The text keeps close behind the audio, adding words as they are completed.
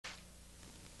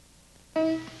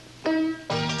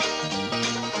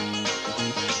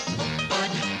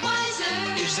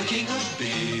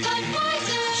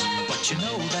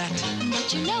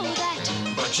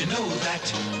But you know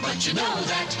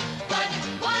that,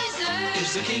 Budweiser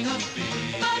is the king of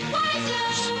beer.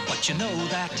 Budweiser. But you know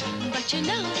that, But you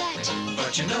know that.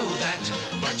 but you know that,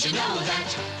 But you know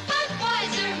that.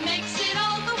 Budweiser makes it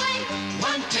all the way.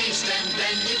 one taste and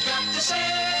then you've got to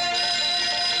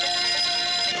say.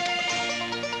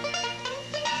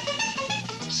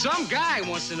 Some guy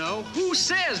wants to know, who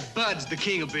says Bud's the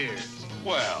king of beers?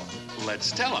 Well, let's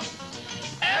tell him.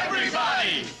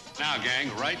 Everybody! Now, gang,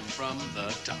 right from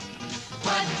the top.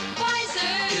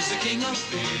 Budweiser Is the king of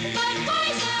beer.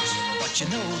 Budweiser. But you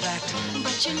know that,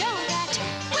 But you know that.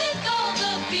 With all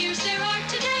the beers there are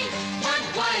today,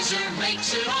 Budweiser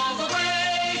makes it all the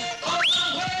way, all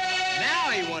the way.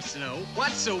 Now he wants to know,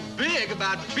 what's so big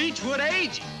about Beechwood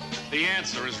aging? The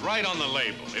answer is right on the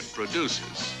label. It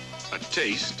produces a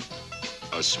taste,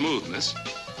 a smoothness,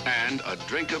 and a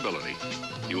drinkability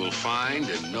you will find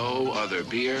in no other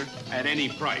beer at any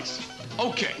price.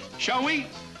 Okay, shall we?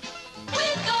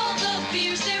 with all the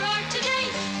beers there are today,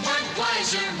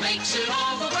 Budweiser makes it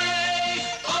all the way,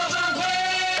 all the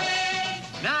way.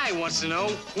 Now he wants to know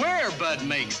where Bud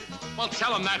makes it. Well,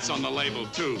 tell him that's on the label,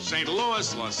 too. St.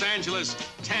 Louis, Los Angeles,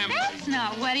 Tampa. That's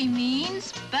not what he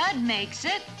means. Bud makes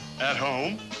it. At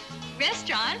home.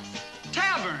 Restaurants.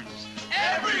 Taverns.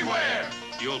 Everywhere!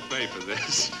 You'll pay for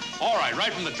this. All right,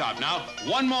 right from the top now.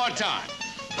 One more time.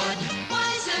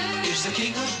 Budweiser Is the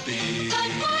king of beer.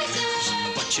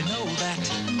 Budweiser. But you know that,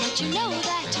 But you know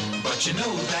that. but you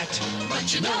know that,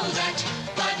 But you know that.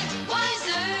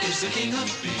 Budweiser is the king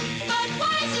of beer.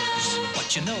 Budweiser.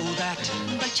 But you know that,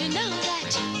 But you know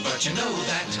that. but you know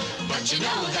that, But you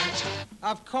know that.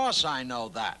 Of course I know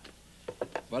that.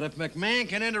 But if McMahon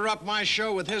can interrupt my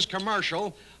show with his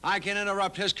commercial, I can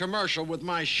interrupt his commercial with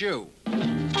my shoe.